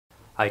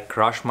I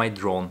crashed my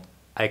drone.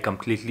 I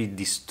completely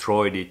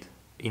destroyed it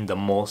in the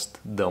most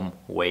dumb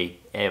way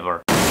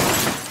ever.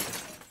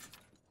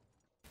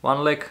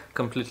 One leg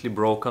completely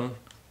broken,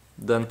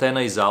 the antenna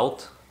is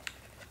out,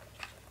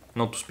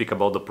 not to speak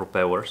about the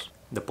propellers.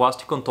 The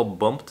plastic on top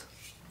bumped.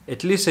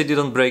 At least I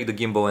didn't break the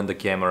gimbal and the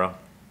camera.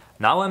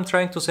 Now I'm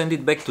trying to send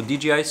it back to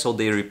DJI so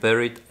they repair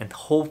it, and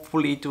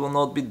hopefully it will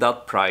not be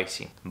that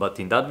pricey.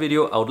 But in that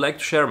video I would like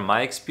to share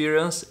my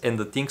experience and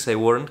the things I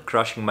learned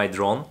crashing my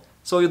drone,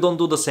 so you don't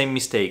do the same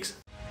mistakes.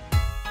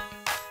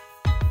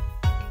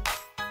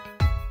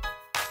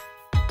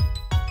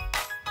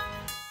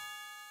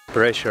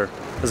 Pressure.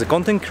 As a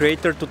content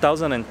creator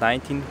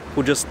 2019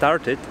 who just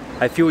started,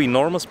 I feel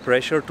enormous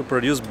pressure to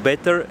produce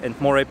better and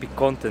more epic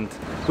content,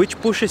 which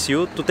pushes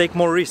you to take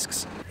more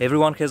risks.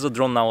 Everyone has a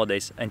drone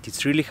nowadays, and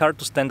it's really hard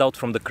to stand out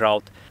from the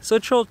crowd.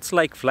 Such shots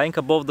like flying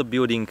above the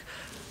building,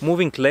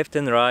 moving left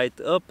and right,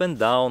 up and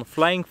down,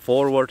 flying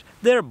forward,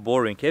 they're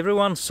boring,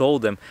 everyone saw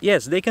them.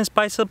 Yes, they can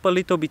spice up a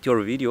little bit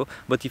your video,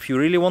 but if you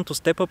really want to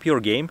step up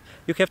your game,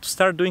 you have to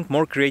start doing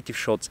more creative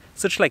shots,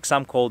 such like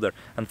Sam Calder.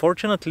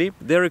 Unfortunately,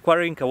 they're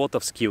requiring a lot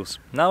of skills.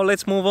 Now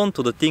let's move on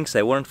to the things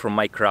I learned from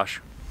my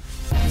crash.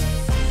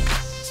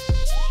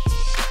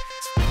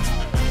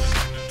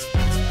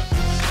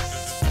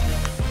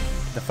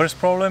 The first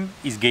problem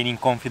is gaining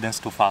confidence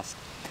too fast.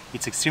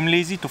 It's extremely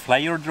easy to fly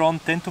your drone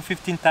 10 to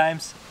 15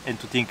 times and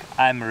to think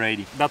I'm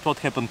ready. That's what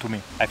happened to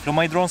me. I flew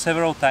my drone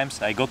several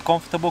times, I got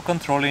comfortable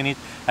controlling it,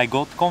 I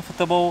got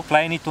comfortable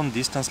flying it on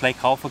distance like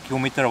half a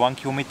kilometer, 1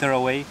 kilometer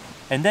away,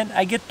 and then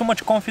I get too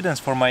much confidence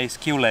for my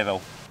skill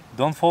level.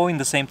 Don't fall in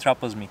the same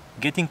trap as me.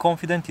 Getting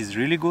confident is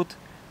really good,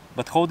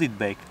 but hold it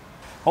back.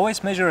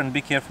 Always measure and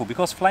be careful,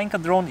 because flying a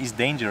drone is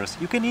dangerous.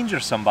 You can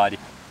injure somebody.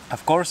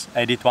 Of course,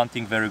 I did one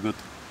thing very good.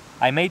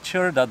 I made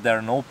sure that there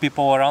are no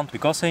people around,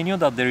 because I knew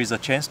that there is a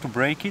chance to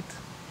break it,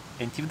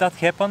 and if that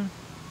happened,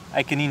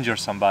 I can injure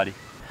somebody.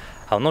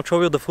 I'll not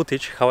show you the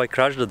footage how I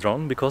crashed the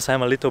drone, because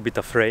I'm a little bit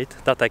afraid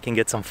that I can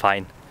get some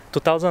fine.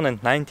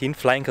 2019,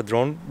 flying a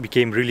drone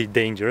became really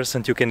dangerous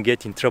and you can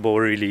get in trouble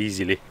really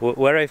easily.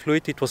 Where I flew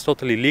it, it was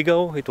totally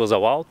legal, it was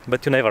allowed,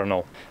 but you never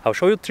know. I'll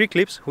show you 3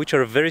 clips which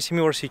are a very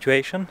similar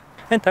situation,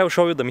 and I'll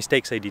show you the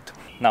mistakes I did.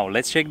 Now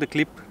let's check the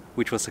clip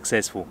which was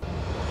successful.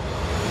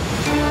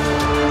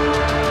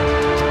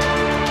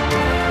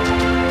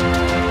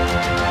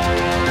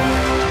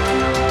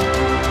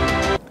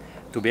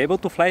 To be able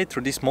to fly it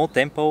through this small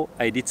tempo,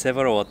 I did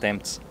several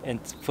attempts, and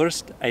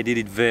first I did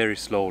it very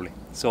slowly.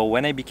 So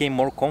when I became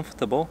more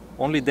comfortable,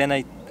 only then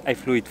I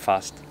flew it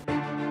fast.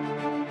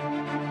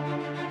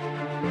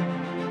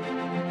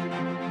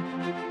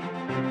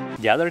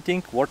 The other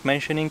thing worth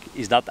mentioning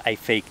is that I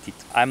faked it.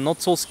 I'm not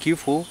so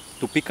skillful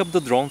to pick up the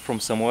drone from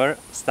somewhere,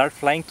 start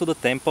flying to the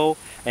tempo,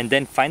 and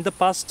then find the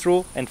pass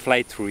through and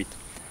fly through it.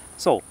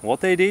 So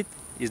what I did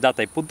is that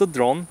I put the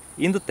drone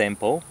in the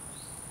tempo,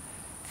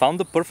 found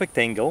the perfect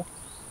angle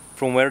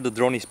from where the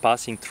drone is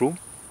passing through,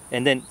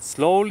 and then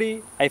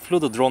slowly I flew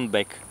the drone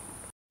back.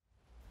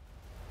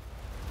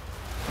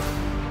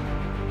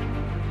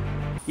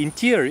 In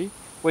theory,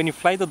 when you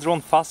fly the drone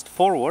fast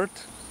forward,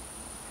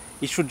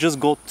 it should just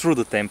go through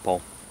the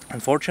tempo.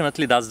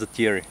 Unfortunately, that's the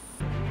theory.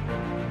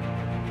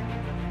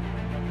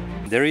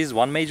 There is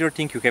one major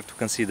thing you have to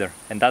consider,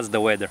 and that's the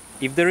weather.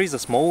 If there is a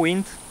small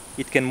wind,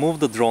 it can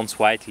move the drone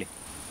slightly.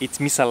 It's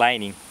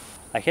misaligning.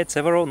 I had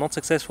several not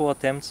successful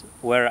attempts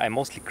where I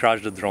mostly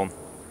crashed the drone.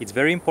 It's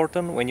very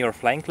important when you're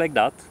flying like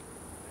that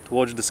to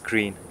watch the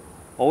screen.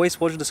 Always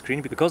watch the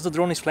screen, because the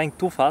drone is flying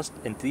too fast,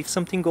 and if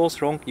something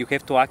goes wrong, you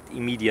have to act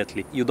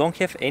immediately. You don't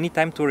have any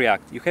time to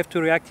react. You have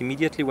to react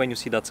immediately when you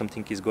see that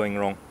something is going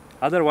wrong.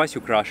 Otherwise you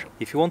crash.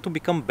 If you want to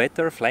become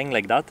better flying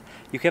like that,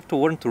 you have to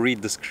learn to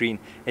read the screen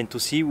and to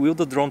see will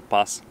the drone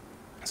pass.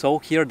 So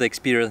here the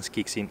experience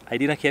kicks in. I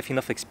didn't have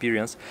enough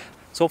experience.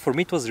 So for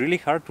me it was really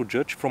hard to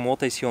judge from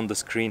what I see on the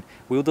screen,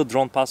 will the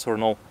drone pass or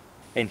no.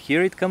 And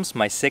here it comes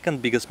my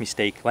second biggest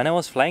mistake. When I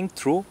was flying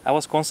through, I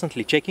was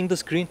constantly checking the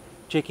screen,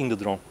 checking the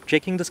drone,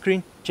 checking the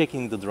screen,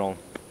 checking the drone.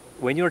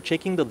 When you're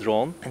checking the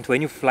drone and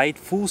when you fly at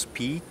full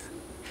speed,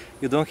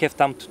 you don't have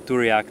time to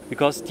react,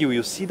 because till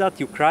you see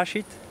that you crash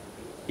it,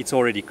 it's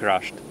already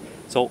crashed.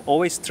 So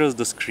always trust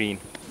the screen.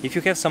 If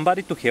you have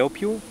somebody to help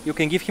you, you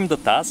can give him the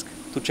task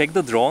to check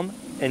the drone,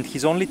 and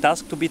his only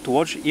task to be to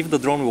watch if the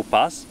drone will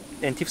pass,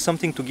 and if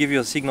something to give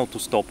you a signal to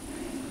stop.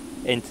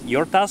 And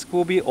your task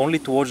will be only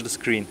to watch the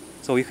screen.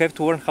 So you have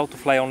to learn how to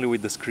fly only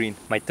with the screen.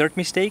 My third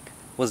mistake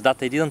was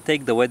that I didn't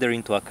take the weather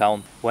into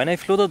account. When I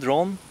flew the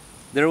drone,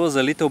 there was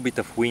a little bit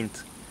of wind,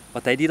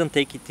 but I didn't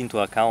take it into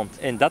account,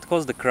 and that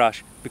caused the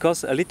crash,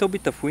 because a little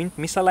bit of wind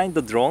misaligned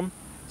the drone,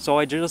 so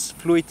I just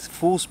flew it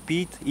full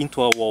speed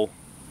into a wall.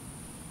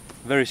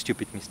 Very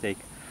stupid mistake.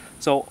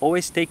 So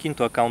always take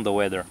into account the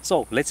weather.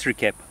 So let's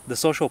recap. The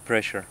social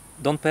pressure.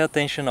 Don't pay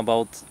attention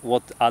about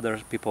what other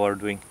people are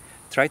doing.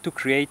 Try to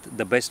create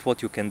the best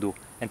what you can do,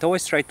 and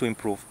always try to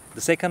improve. The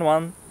second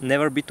one,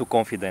 never be too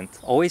confident.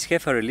 Always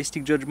have a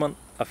realistic judgment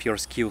of your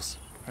skills.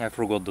 I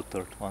forgot the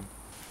third one.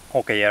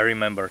 Okay, I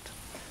remembered.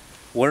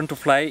 Learn to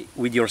fly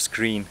with your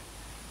screen.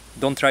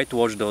 don't try to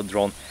watch the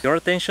drone. Your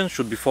attention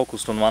should be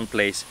focused on one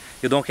place.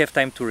 You don't have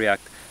time to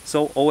react.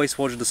 So always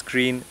watch the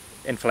screen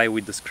and fly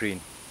with the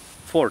screen.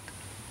 Fourth,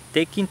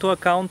 take into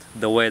account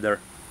the weather.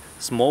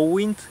 Small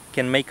wind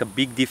can make a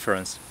big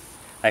difference.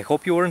 I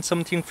hope you learned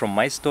something from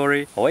my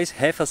story. Always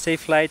have a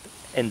safe flight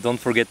and don't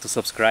forget to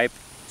subscribe.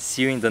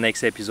 See you in the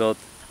next episode.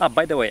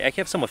 By the way, I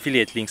have some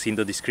affiliate links in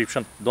the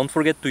description. Don't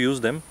forget to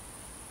use them.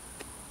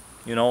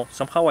 You know,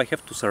 somehow I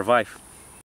have to survive.